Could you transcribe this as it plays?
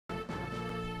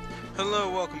Hello,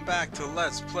 welcome back to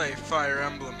Let's Play Fire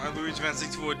Emblem. I'm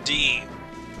Luigi164D.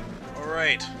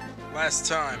 Alright, last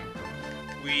time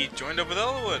we joined up with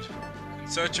Eliwood in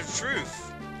search of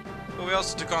truth. But we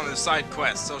also took on the side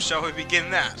quest, so shall we begin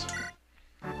that?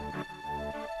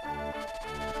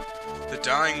 The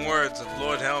dying words of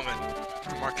Lord Helmet,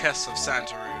 the Marquess of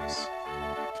Santa Cruz,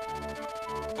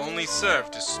 only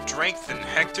served to strengthen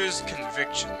Hector's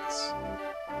convictions,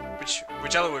 which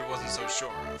Eliwood wasn't so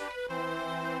sure of.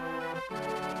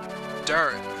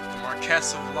 Durin, the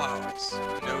Marquess of Laos,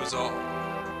 knows all.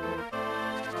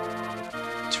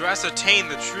 To ascertain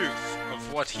the truth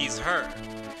of what he's heard,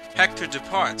 Hector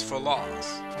departs for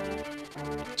Laos.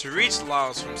 To reach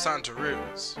Laos from Santa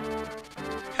Cruz,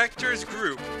 Hector's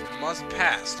group must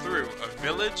pass through a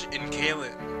village in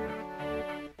Caelin.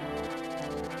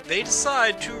 They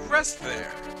decide to rest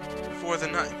there for the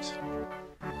night.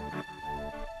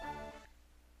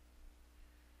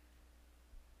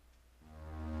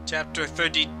 Chapter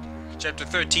 13,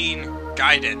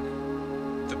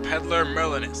 Gaiden, the Peddler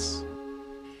Merlinus.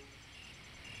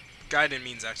 Gaiden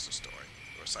means extra story,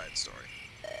 or side story.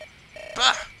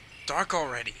 Bah! Dark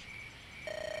already.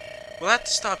 We'll have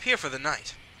to stop here for the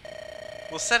night.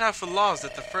 We'll set out for Laos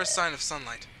at the first sign of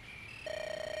sunlight.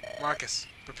 Marcus,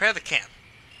 prepare the camp.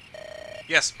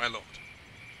 Yes, my lord.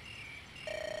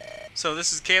 So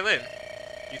this is Caelin.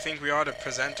 You think we ought to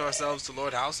present ourselves to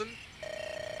Lord Housen?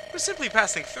 We're simply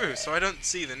passing through, so I don't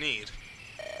see the need.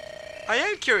 I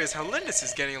am curious how Lindis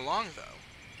is getting along, though.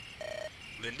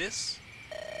 Lindis?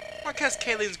 Marquess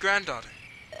Caelin's granddaughter.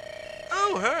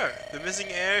 Oh, her! The missing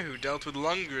heir who dealt with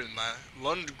Lundgren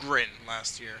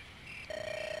last year.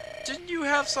 Didn't you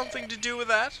have something to do with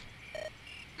that?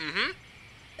 Mm-hmm.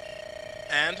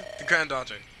 And the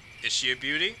granddaughter. Is she a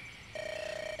beauty?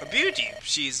 A beauty?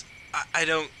 She's...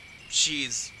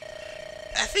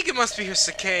 I think it must be her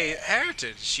Sakai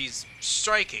heritage. She's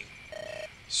striking.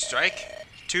 Strike?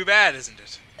 Too bad, isn't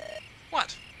it?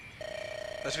 What?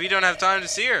 That we don't have time to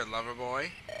see her, lover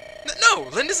boy. No!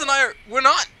 Lindis and I we're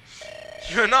not!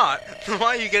 You're not? Then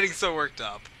why are you getting so worked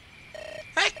up?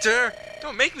 Hector!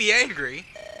 Don't make me angry!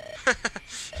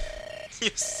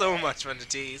 You're so much fun to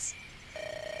tease.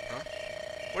 Huh?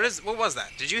 What was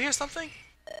that? Did you hear something?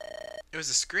 It was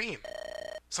a scream.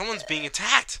 Someone's being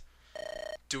attacked!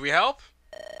 Do we help?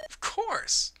 Of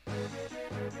course!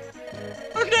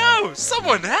 Oh no!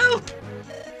 Someone help!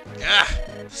 Ugh!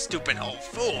 Stupid old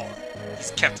fool!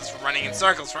 He's kept us running in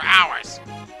circles for hours!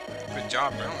 Good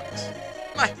job, Merlinus.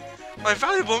 My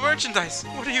valuable merchandise!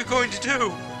 What are you going to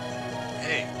do?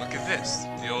 Hey, look at this.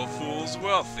 The old fool's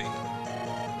wealthy.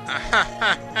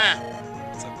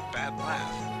 It's a bad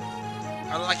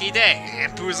laugh. A lucky day, eh,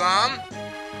 Puzan?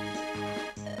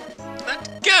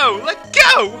 Let go! Let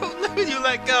go! Let you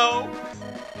let go!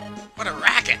 What a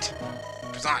racket!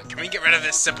 Puzan, can we get rid of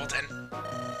this simpleton?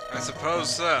 I suppose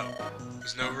so.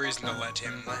 There's no reason to let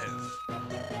him live.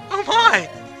 Oh my!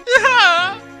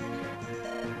 Yeah!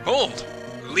 Hold!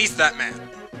 Release that man.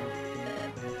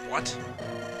 What?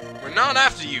 We're not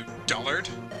after you, dullard.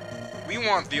 We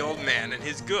want the old man and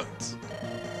his goods.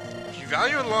 If you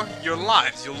value your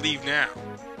lives, you'll leave now.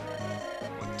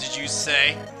 What did you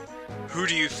say? Who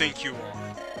do you think you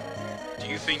are? Do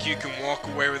you think you can walk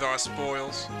away with our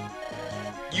spoils?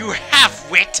 You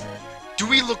half-wit! Do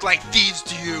we look like thieves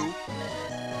to you?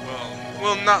 Well,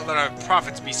 we'll not let our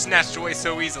profits be snatched away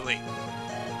so easily.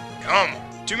 Come,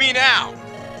 to me now!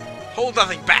 Hold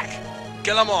nothing back!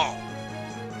 Kill them all!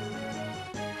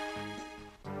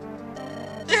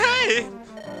 Hey!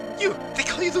 They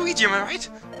call you Luigi, am I right?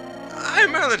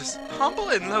 I'm Merlinus, humble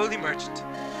and lowly merchant.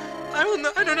 I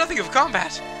know nothing of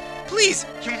combat. Please,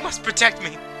 you must protect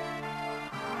me.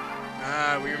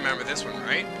 We remember this one,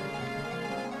 right?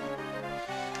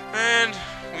 And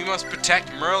we must protect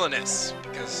Merlinus,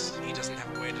 because he doesn't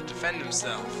have a way to defend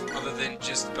himself, other than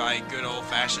just by good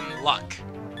old-fashioned luck.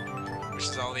 Which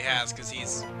is all he has, because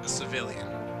he's a civilian.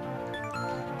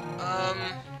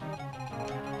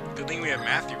 Good thing we have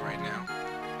Matthew right now.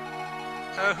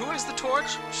 Who has the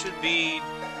torch? Should be,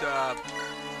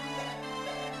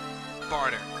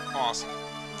 Barter. Awesome.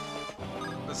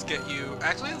 Let's get you...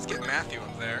 Actually, let's get Matthew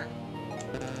up there.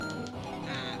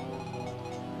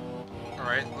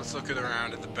 Alright, let's look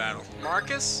around at the battle.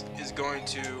 Marcus is going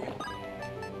to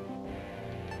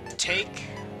take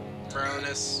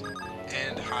Merlinus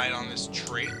and hide on this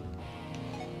tree.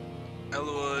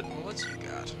 Eliwood, well, what's you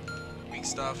got? Weak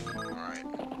stuff? Alright.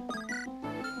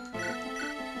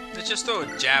 Let's just throw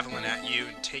a javelin at you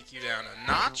and take you down a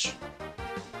notch.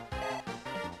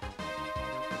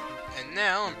 And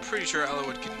now, I'm pretty sure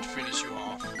Eliwood can finish you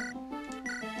off.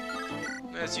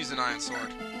 Let's use an iron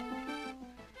sword.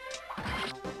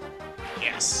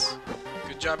 Yes.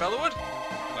 Good job, Eliwood.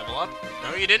 Level up.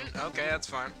 No, you didn't? Okay, that's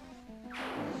fine.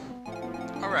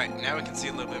 Alright, now we can see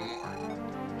a little bit more.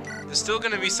 There's still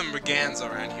going to be some brigands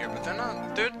around here, but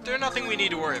they're nothing we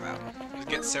need to worry about. Let's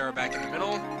get Sarah back in the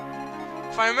middle.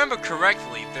 If I remember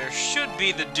correctly, there should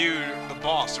be the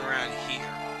boss around here.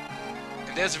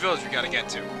 And there's a village we gotta get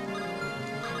to.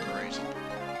 Great.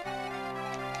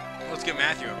 Let's get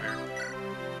Matthew up here.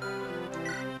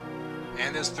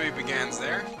 And there's 3 brigands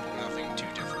there. Nothing too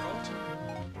difficult.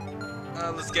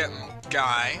 Let's get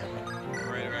Guy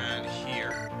right around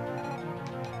here.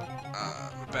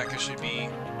 Rebecca should be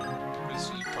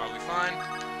probably fine.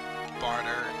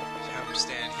 Barter, have him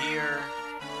stand here.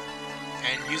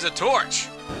 And use a torch!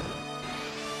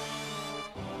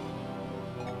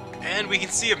 And we can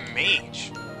see a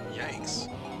mage. Yikes.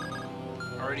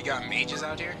 Already got mages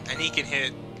out here. And he can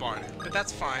hit Barter. But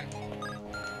that's fine.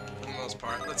 For the most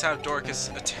part. Let's have Dorcas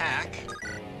attack.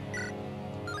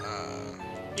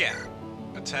 Yeah.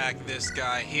 Attack this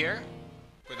guy here.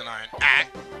 With an iron axe.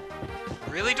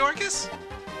 Really, Dorcas?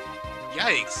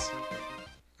 Yikes.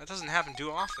 That doesn't happen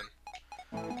too often.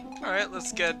 Alright,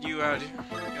 let's get you out here.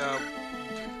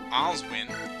 Oswin.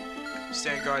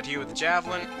 Stand guard here with the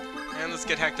javelin. And let's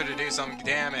get Hector to do some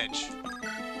damage.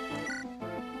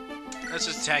 Let's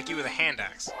just attack you with a hand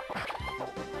axe.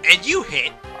 And you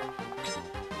hit!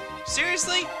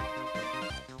 Seriously?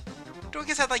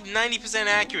 Dorcas had like 90%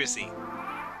 accuracy.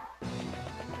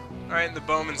 Alright, and the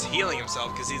bowman's healing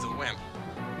himself because he's a wimp.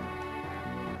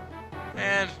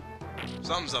 And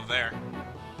something's up there.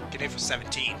 Get hit for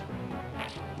 17.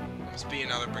 Must be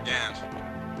another brigand.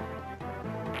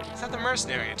 Is that the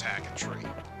mercenary attack? A tree.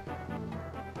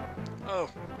 Oh.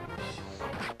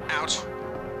 Ouch.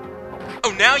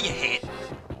 Oh, now you hit!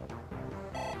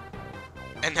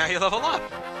 And now you level up!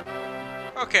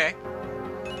 Okay.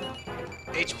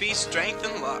 HP, strength,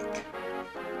 and luck.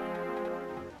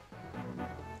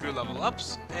 Good level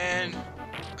ups, and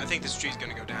I think this tree's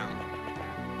gonna go down.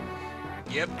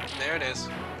 Yep, there it is.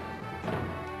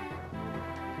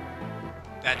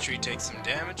 That tree takes some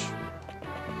damage.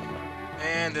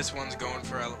 And this one's going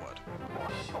for Eliwood.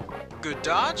 Good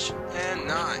dodge, and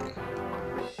 9.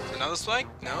 Another strike?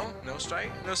 No? No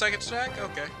strike? No second strike?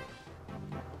 Okay.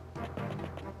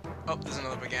 Oh, there's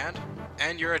another brigand.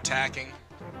 And you're attacking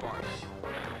Barter.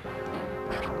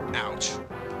 Ouch.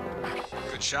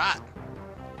 Good shot.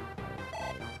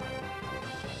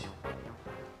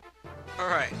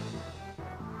 Alright.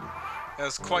 That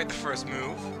was quite the first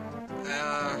move.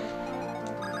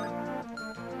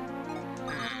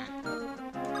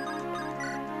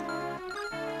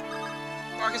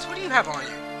 Marcus, what do you have on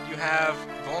you? You have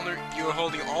you're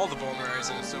holding all the vulneraries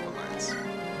in a Silver Lance.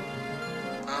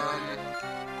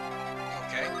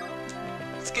 Okay.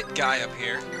 Let's get Guy up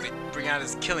here. Bring out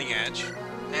his killing edge.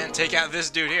 And take out this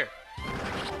dude here.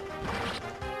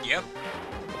 Yep.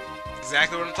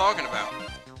 Exactly what I'm talking about.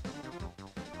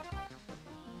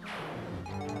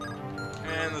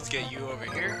 And let's get you over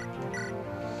here.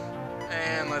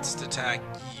 And let's attack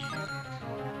you.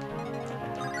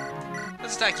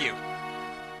 Let's attack you.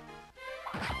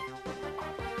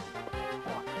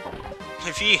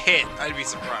 If he hit, I'd be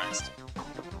surprised.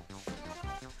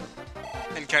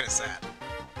 And kinda sad.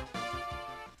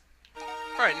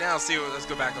 Alright, now let's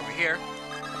go back over here.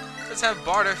 Let's have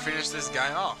Barter finish this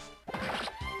guy off.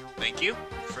 Thank you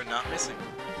for not missing.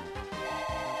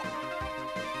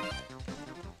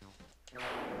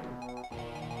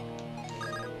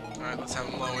 Alright, let's have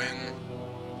him low in.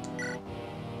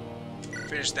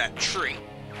 Finish that tree.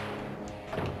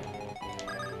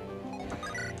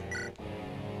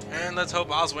 And let's hope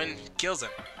Oswin kills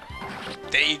him.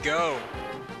 There you go.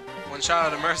 One shot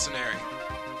at a mercenary.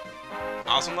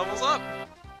 Oswin levels up.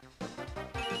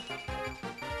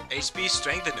 HP,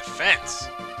 strength, and defense.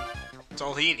 That's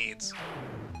all he needs.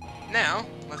 Now,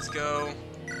 let's go...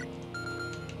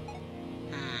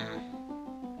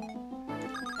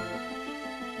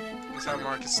 Let's have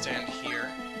Marcus stand here.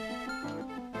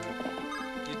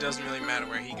 It doesn't really matter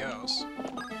where he goes.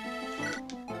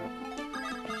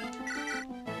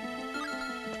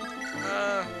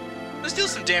 Let's deal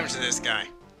some damage to this guy.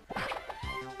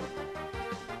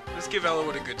 Let's give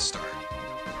Eliwood a good start.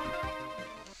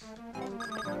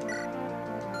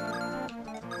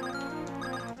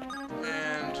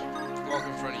 And walk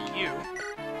in front of you.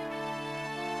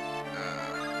 I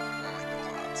don't like those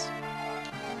odds.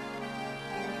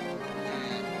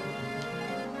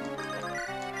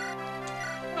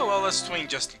 Oh well, let's swing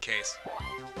just in case.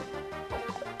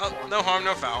 Oh, no harm,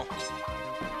 no foul.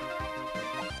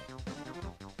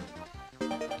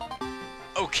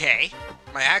 Okay,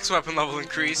 my axe weapon level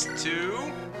increased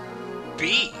to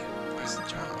B. Nice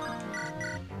job.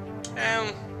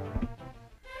 And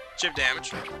chip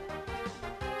damage.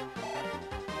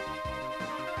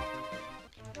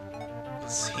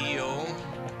 Let's heal.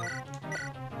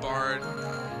 Bard.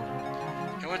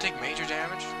 Anyone take major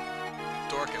damage?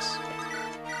 Dorcas.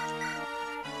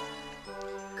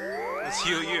 Let's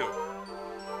heal you.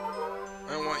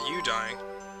 I don't want you dying.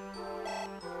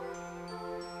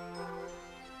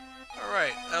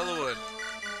 Alright, Eliwood.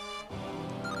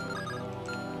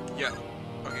 Yeah.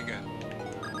 Okay, good.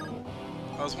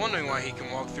 I was wondering why he can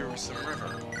walk through some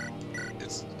river.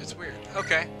 It's weird.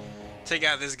 Okay. Take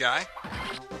out this guy.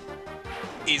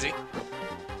 Easy.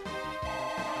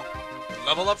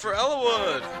 Level up for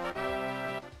Eliwood!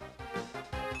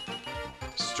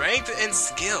 Strength and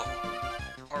skill.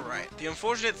 Alright. The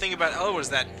unfortunate thing about Eliwood is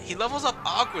that he levels up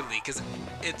awkwardly, because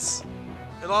it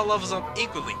all levels up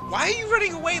equally. Why are you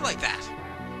running away like that?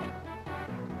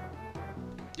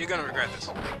 You're gonna regret this.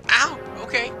 Ow!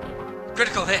 Okay.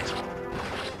 Critical hit.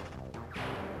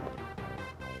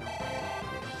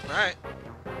 Alright.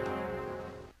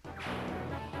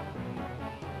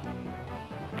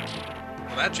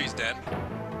 Well, that tree's dead.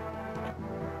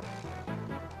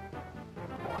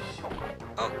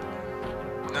 Oh.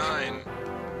 9.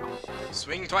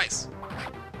 Swing twice.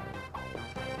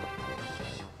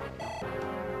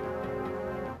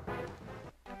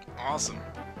 Awesome.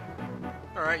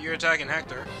 Alright, you're attacking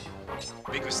Hector.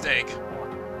 Big mistake.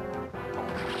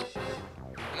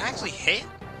 And actually hit?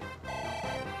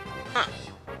 Huh.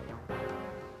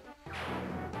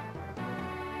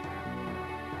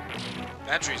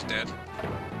 That tree's dead.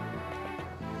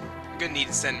 I'm gonna need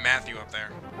to send Matthew up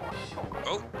there.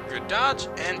 Oh, good dodge,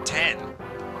 and 10.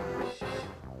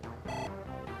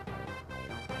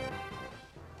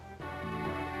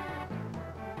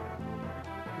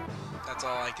 That's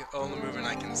all the movement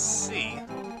I can see.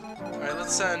 Alright,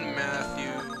 let's send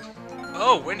Matthew.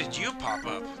 Oh, when did you pop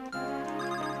up?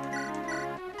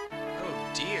 Oh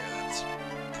dear, that's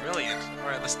brilliant.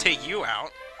 Alright, let's take you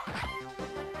out.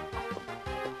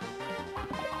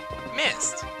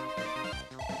 Missed!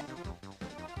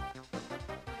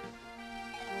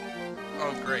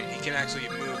 Oh great, he can actually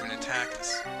move and attack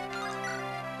us.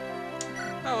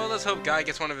 Oh well, let's hope Guy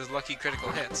gets one of his lucky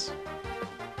critical hits.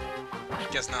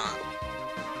 Guess not.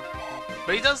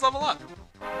 But he does level up.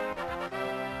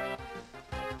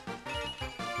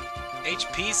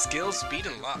 HP, skill, speed,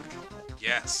 and luck.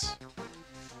 Yes.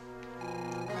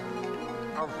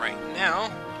 Alright,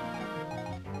 now...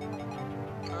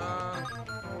 how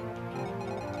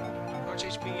much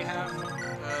HP you have?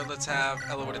 Let's have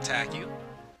Eliwood attack you.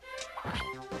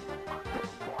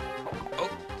 Oh.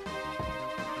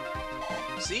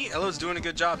 See? Eliwood's doing a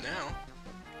good job now.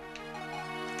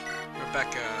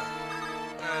 Rebecca...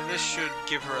 this should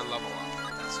give her a level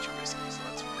up. That's too risky, so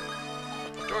that's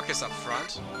fine. Dorcas up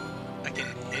front. I can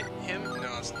hit him?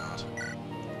 No, it's not.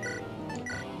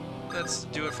 Let's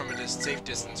do it from a safe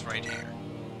distance right here.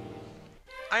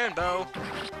 Iron Bow!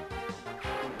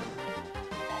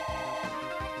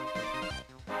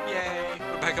 Yay!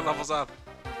 Rebecca levels up.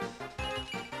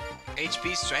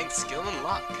 HP, strength, skill, and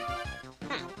luck.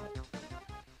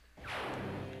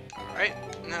 Alright,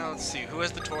 now let's see. Who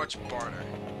has the torch? Barter.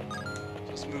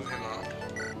 Let's move him up.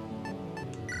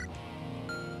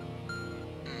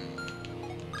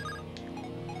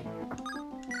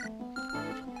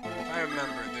 If I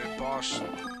remember, the boss...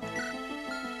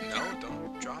 No,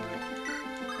 don't drop it.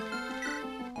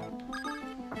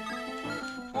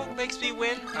 What makes me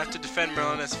win? I have to defend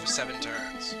Merlinus for 7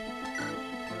 turns.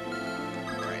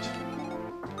 Right.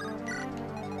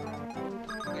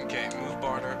 Okay, move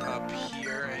Barter up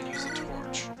here and use a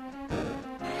torch.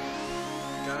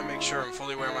 Gotta make sure I'm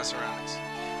fully aware of my surroundings.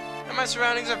 And my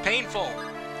surroundings are painful!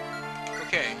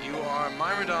 Okay, you are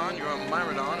Myrmidon, you're on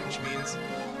Myrmidon, which means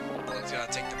one's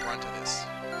gotta take the brunt of this.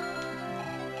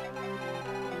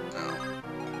 No.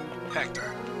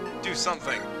 Hector, do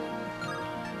something!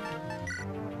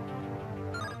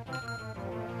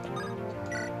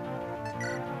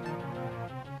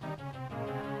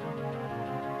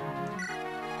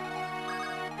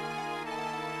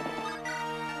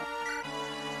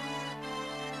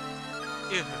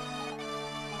 Ew.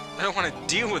 I don't want to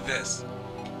deal with this.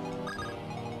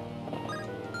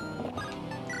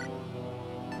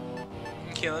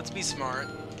 Okay, let's be smart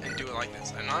and do it like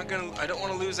this. I don't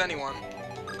want to lose anyone.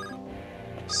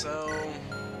 So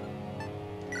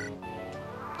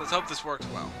let's hope this works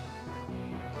well.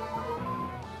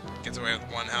 Gets away with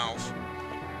 1 health.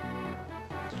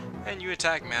 And you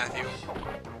attack Matthew.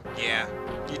 Yeah,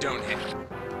 you don't hit.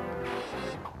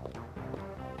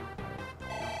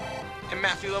 And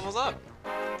Matthew levels up.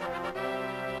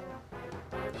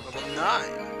 Level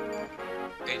 9.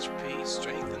 HP,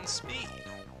 strength, and speed.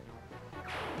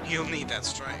 You'll need that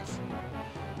strength.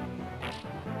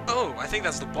 Oh, I think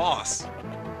that's the boss.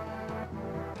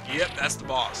 Yep, that's the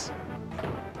boss.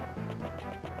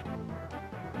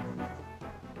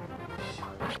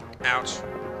 Ouch.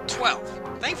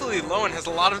 12. Thankfully, Lowen has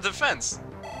a lot of defense,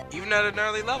 even at an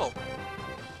early level.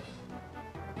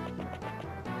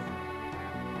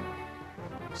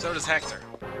 So does Hector.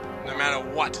 No matter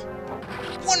what.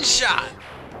 One shot!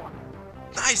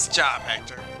 Nice job,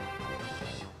 Hector.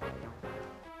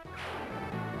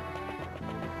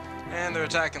 And they're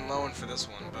attacking Lowen for this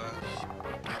one, but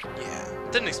yeah,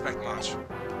 didn't expect much.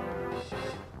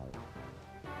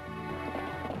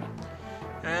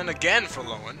 And again for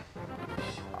Lowen.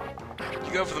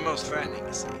 You go for the most threatening,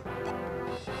 you see.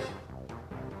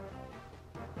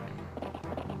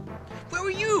 Where were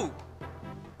you?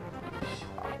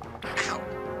 Ow.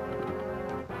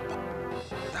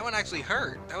 That one actually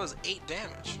hurt. That was 8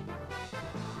 damage.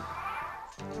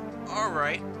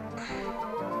 Alright.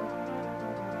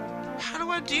 How do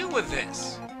I deal with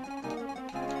this?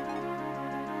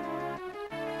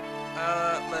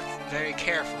 Let's very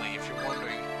carefully, if you're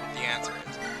wondering what the answer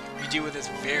is. We deal with this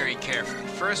very carefully.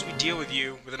 First, we deal with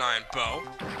you with an iron bow.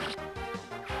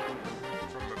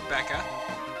 From Rebecca.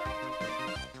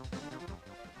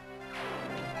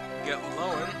 Get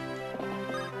Lowen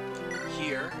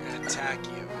here and attack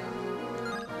you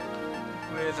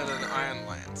with an iron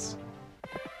lance.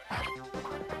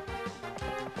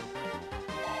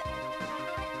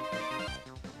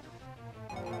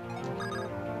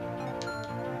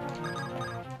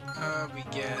 We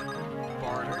get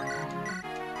barter.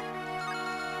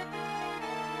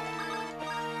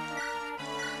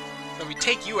 So we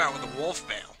take you out with a wolf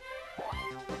veil.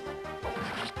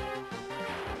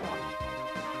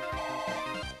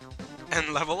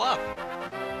 And level up.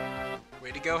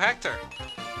 Way to go, Hector.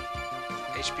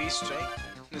 HP, strength,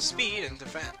 the speed, and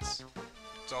defense.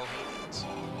 That's all he needs.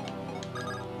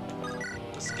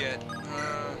 Let's get,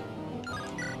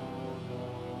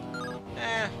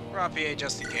 Rapier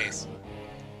just in case.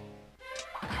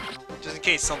 Just in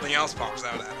case something else pops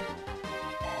out at him.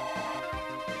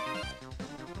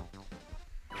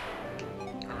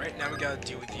 Alright, now we gotta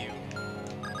deal with you.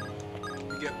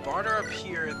 We get barter up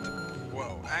here at the...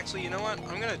 Whoa, actually, you know what?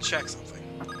 I'm gonna check something.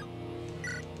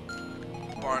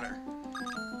 Barter.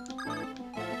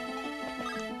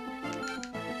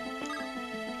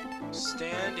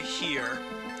 Stand here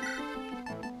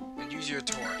and use your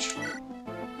torch.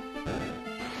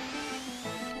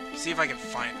 See if I can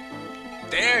find him.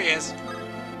 There he is!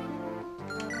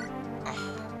 Oh,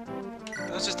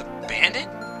 that was just a bandit?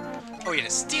 Oh, he had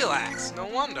a steel axe. No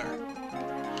wonder.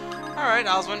 Alright,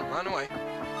 Oswin, run away.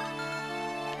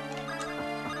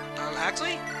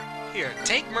 Actually, here,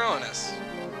 take Merlinus.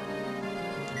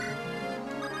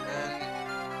 And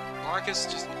Marcus,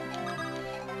 just...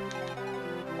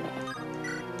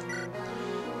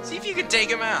 see if you can take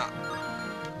him out.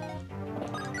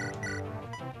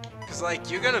 Because, like,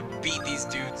 you're gonna beat these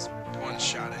dudes one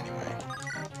shot anyway.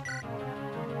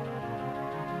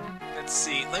 Let's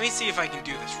see. Let me see if I can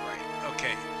do this right.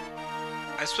 Okay.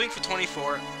 I swing for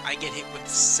 24. I get hit with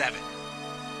 7.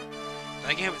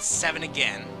 Then I get hit with 7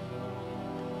 again.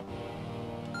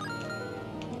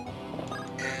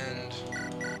 And...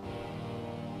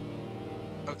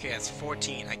 okay, that's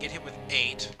 14. I get hit with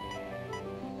 8.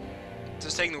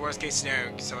 Just taking the worst case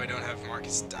scenario so I don't have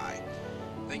Marcus die.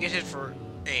 Then I get hit for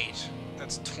 8.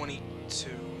 That's 22.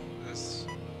 That's...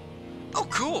 oh,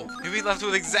 cool! He'll be left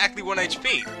with exactly 1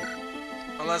 HP.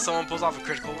 Unless someone pulls off a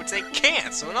critical, which they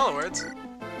can't. So in other words,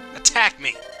 attack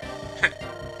me.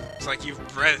 It's like you've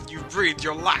breathed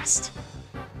your last.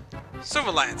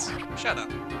 Silverlance, shut up.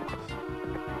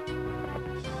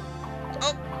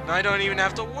 Oh, now I don't even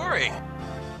have to worry.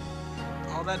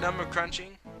 All that number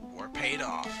crunching were paid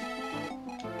off.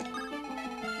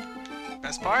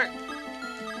 Best part?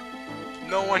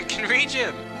 No one can reach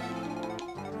him.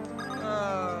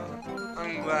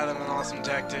 I'm glad I'm an awesome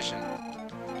tactician.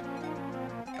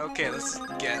 Okay, let's go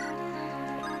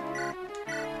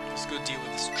deal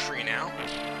with this tree now.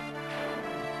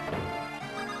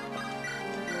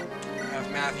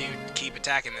 Have Matthew keep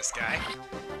attacking this guy.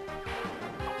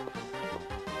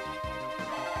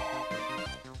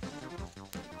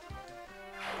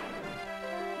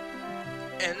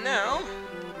 And now,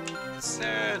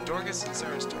 Dorcas and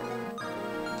Sarah's turn.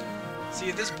 See,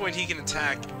 at this point he can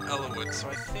attack Eliwood, so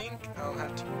I think I'll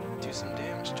have to do some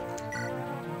damage to him.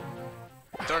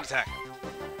 Don't attack.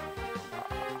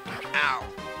 Ow.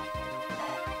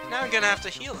 Now I'm gonna have to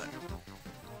heal him.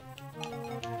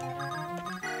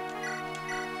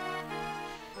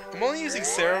 I'm only using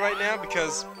Sarah right now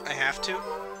because I have to.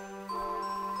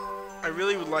 I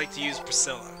really would like to use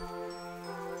Priscilla.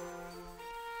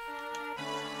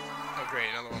 Oh great,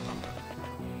 another one popped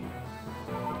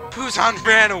up. Puzon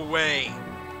ran away!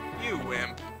 You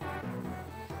wimp.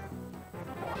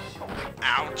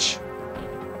 Ouch.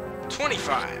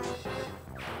 25.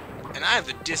 And I have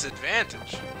the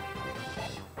disadvantage.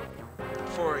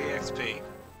 4 EXP.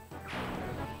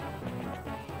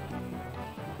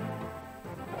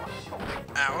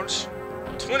 Ouch.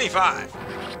 25.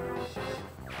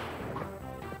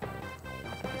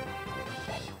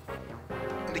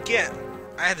 And again,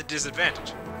 I had the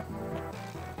disadvantage.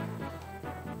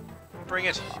 Bring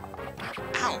it.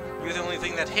 Ow! You're the only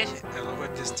thing that hit it,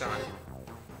 Eliwood, this time.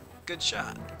 Good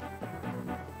shot.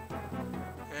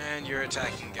 And you're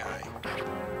attacking guy.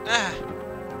 Ah!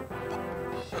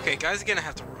 Okay, guys are gonna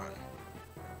have to run.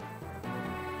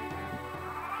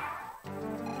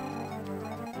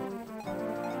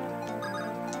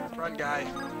 Run, guy.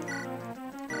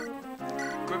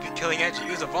 Equip your killing edge,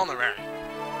 use a vulnerary.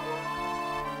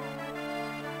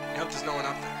 I hope there's no one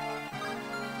up there.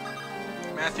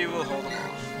 Matthew will hold him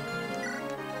off.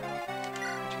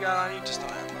 What you got on you? Just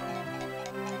ammo.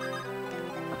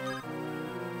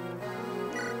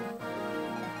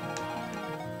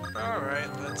 Alright,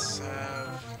 let's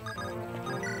have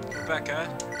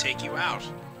Rebecca take you out.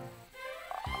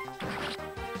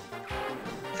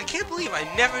 I can't believe I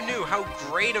never knew how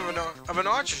great of an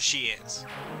archer she is.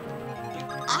 I mean,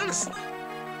 honestly,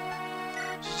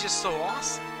 she's just so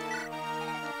awesome.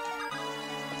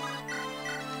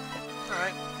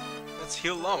 Alright, let's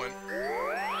heal Lowen,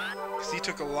 because he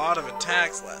took a lot of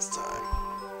attacks last time.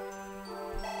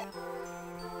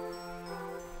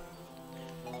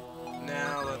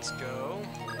 Now let's go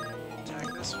attack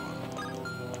this one.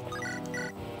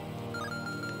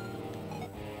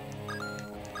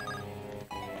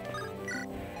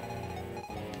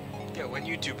 Yeah, when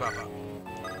you two pop up.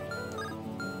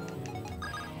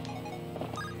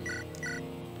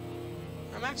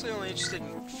 I'm actually only interested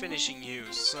in finishing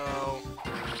you, so...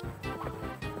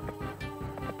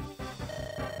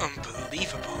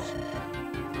 Unbelievable.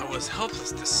 I was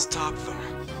helpless to stop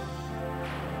them.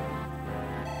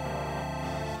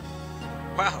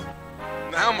 Wow,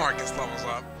 now Marcus levels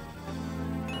up.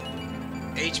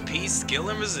 HP, skill,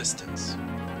 and resistance.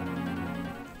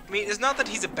 I mean, it's not that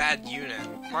he's a bad unit.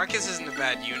 Marcus isn't a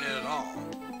bad unit at all.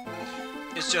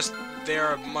 It's just there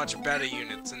are much better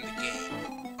units in the game,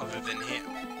 other than him.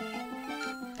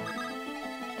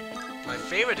 My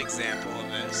favorite example of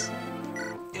this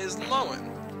is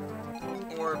Lowen,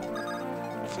 or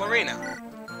Florina.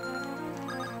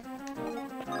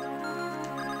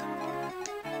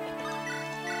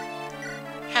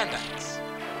 Handouts.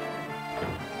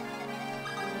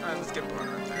 Alright, let's get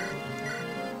Barner up there.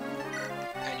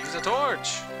 And use a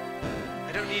torch!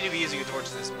 I don't need to be using a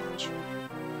torch this much.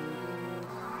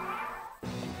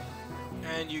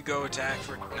 And you go attack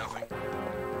for nothing.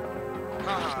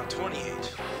 Ah,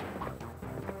 28.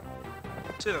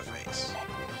 To the face.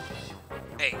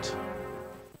 8.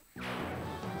 Why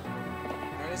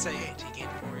did I say 8? He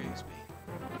gained 4 XP.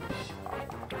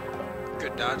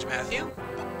 Good dodge, Matthew.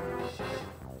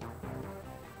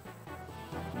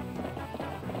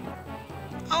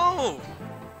 Oh!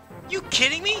 You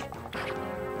kidding me?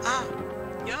 Ah,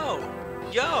 yo!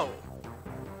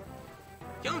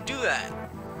 You don't do that.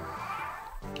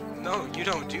 No, you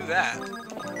don't do that.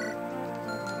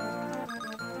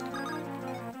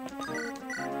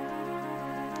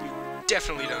 You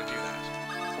definitely don't do that.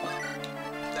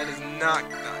 That is not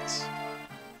nice.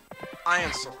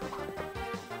 Iron Sword.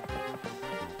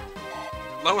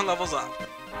 Lowen levels up.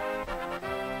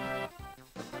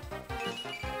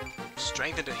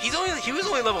 Strength into he was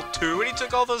only level 2 when he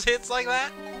took all those hits like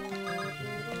that?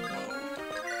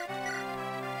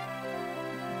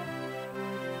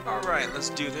 Alright, let's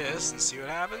do this and see what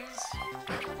happens.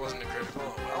 Wasn't a critical,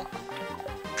 oh well.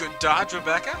 Good dodge,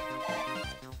 Rebecca.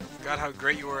 Forgot how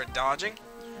great you were at dodging.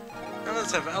 Now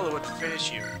let's have Eliwood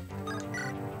finish you.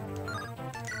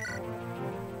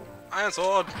 Iron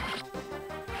Sword!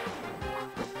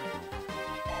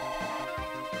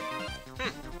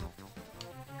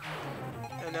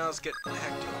 And now let's get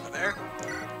Hector over there.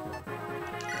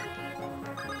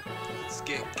 Let's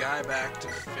get Guy back to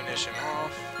finish him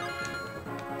off.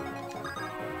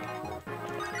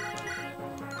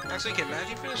 Actually, can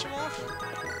Matthew finish him off?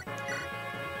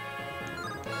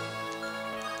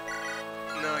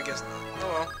 No, I guess not. Oh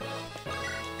well.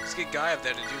 Let's get Guy up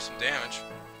there to do some damage.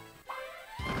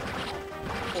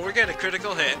 Or get a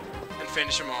critical hit and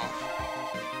finish him off.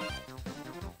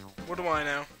 What do I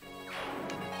know?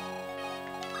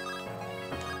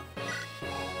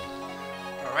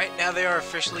 Alright, now they are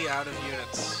officially out of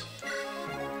units.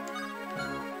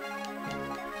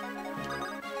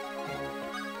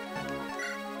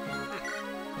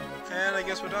 And I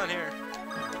guess we're done here.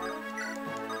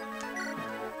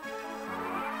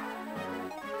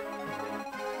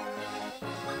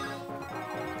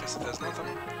 Guess if there's nothing.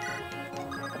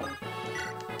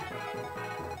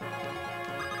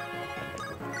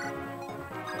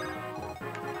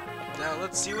 Now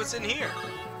let's see what's in here.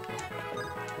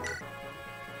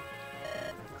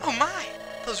 Oh my!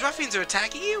 Those ruffians are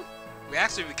attacking you? We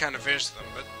kind of finished them,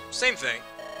 but same thing.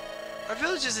 Our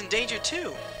village is in danger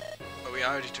too. But we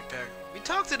already took care of it. We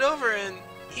talked it over and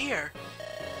here.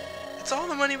 It's all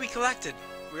the money we collected.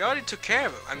 We already took care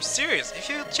of it. I'm serious. If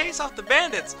you chase off the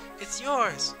bandits, it's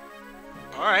yours.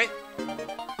 Alright.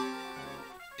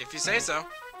 If you say so.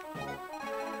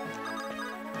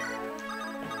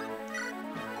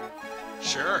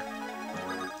 Sure.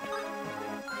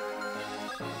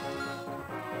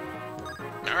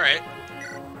 Alright.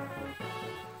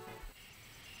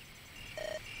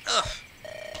 Ugh.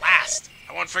 Blast!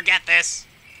 I won't forget this.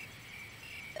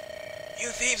 You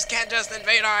thieves can't just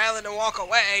invade our island and walk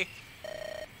away.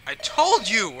 I told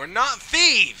you, we're not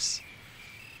thieves!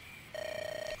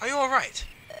 Are you alright?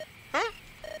 Huh?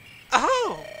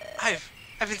 Oh! I've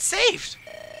been saved!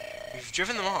 We've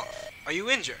driven them off. Are you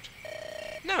injured?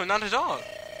 No, not at all.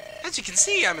 As you can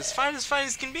see, I'm as fine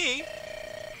as can be.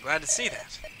 I'm glad to see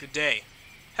that. Good day.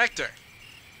 Hector!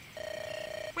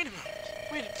 Wait a moment.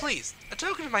 Wait, please. A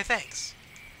token of my thanks.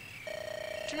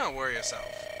 Do not worry yourself.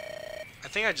 I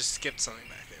think I just skipped something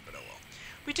back there, but oh well.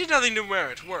 We did nothing to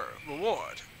merit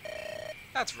reward.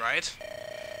 That's right.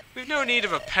 We've no need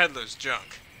of a peddler's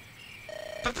junk.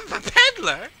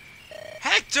 Peddler?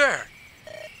 Hector!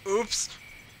 Oops.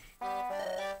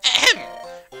 Ahem!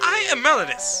 I am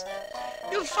Merlinus.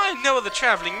 You'll find no other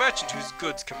traveling merchant whose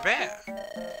goods compare.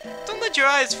 Don't let your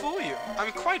eyes fool you.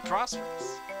 I'm quite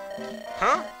prosperous.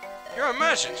 Huh? You're a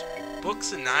merchant.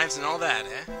 Books and knives and all that,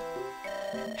 eh?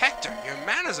 Hector, your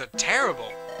manners are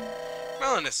terrible.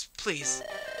 Merlinus, please,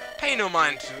 pay no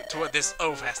mind to what this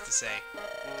oaf has to say.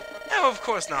 No, of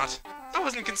course not. I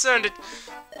wasn't concerned at...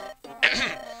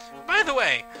 By the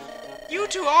way, you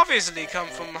two obviously come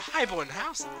from highborn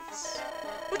houses.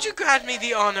 Would you grant me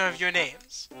the honor of your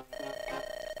names?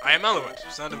 I am Eliwood,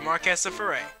 son of Marquess of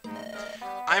Foray.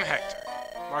 I'm Hector,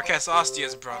 Marquess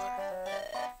Ostia's brother.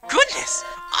 Goodness!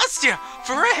 Ostia!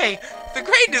 Foray! The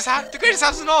greatest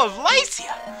house in all of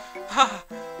Lycia!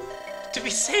 To be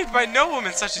saved by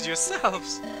noblemen such as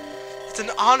yourselves! It's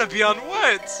an honor beyond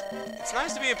words! It's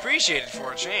nice to be appreciated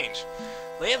for a change.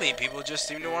 Lately, people just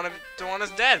seem to want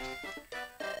us dead.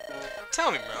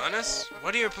 Tell me, Merlinus,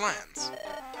 what are your plans?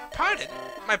 Pardon?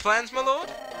 My plans, my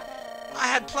lord? I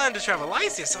had planned to travel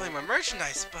Lycia selling my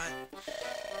merchandise, but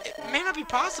it may not be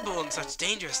possible in such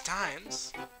dangerous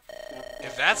times.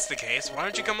 If that's the case, why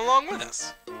don't you come along with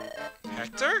us?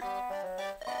 Hector?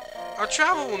 Our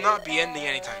travel will not be ending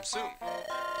anytime soon.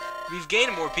 We've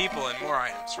gained more people and more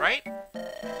items, right?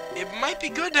 It might be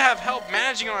good to have help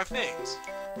managing our things.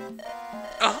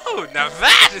 Oh, now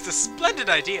that is a splendid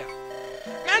idea.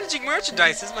 Managing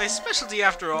merchandise is my specialty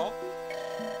after all.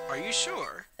 Are you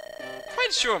sure?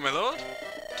 Quite sure, my lord.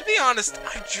 To be honest,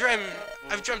 I've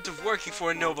dreamt of working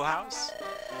for a noble house.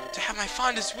 To have my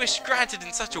fondest wish granted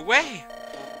in such a way.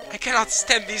 I cannot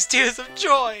stem these tears of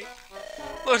joy.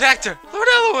 Lord Hector, Lord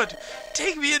Eliwood,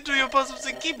 take me into your bosoms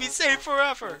and keep me safe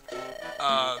forever.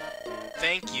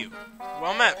 Thank you.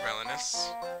 Well met,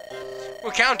 Merlinus.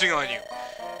 We're counting on you.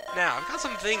 Now, I've got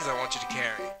some things I want you to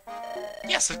carry.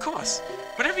 Yes, of course.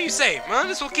 Whatever you say,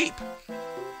 Merlinus will keep.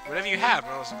 Whatever you have,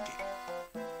 Merlinus will keep.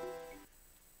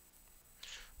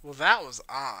 Well, that was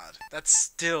odd. That's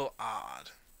still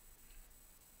odd.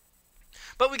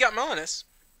 But we got Merlinus.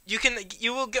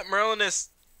 You will get Merlinus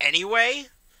anyway.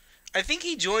 I think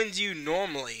he joins you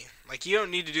normally. Like, you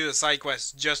don't need to do the side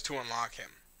quests just to unlock him.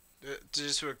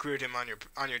 Just to recruit him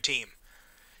on your team.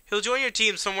 He'll join your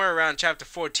team somewhere around chapter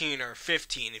 14 or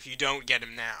 15 if you don't get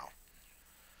him now.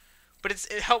 But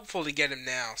it's helpful to get him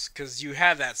now, because you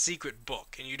have that secret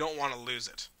book, and you don't want to lose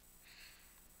it.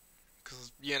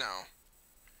 Because, you know,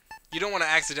 you don't want to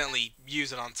accidentally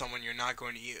use it on someone you're not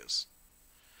going to use.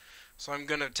 So I'm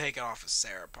going to take it off of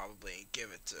Sarah, probably, and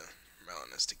give it to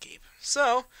Merlinus to keep.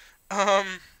 So,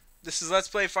 this is Let's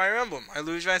Play Fire Emblem. I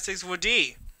lose 6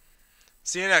 4D.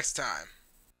 See you next time.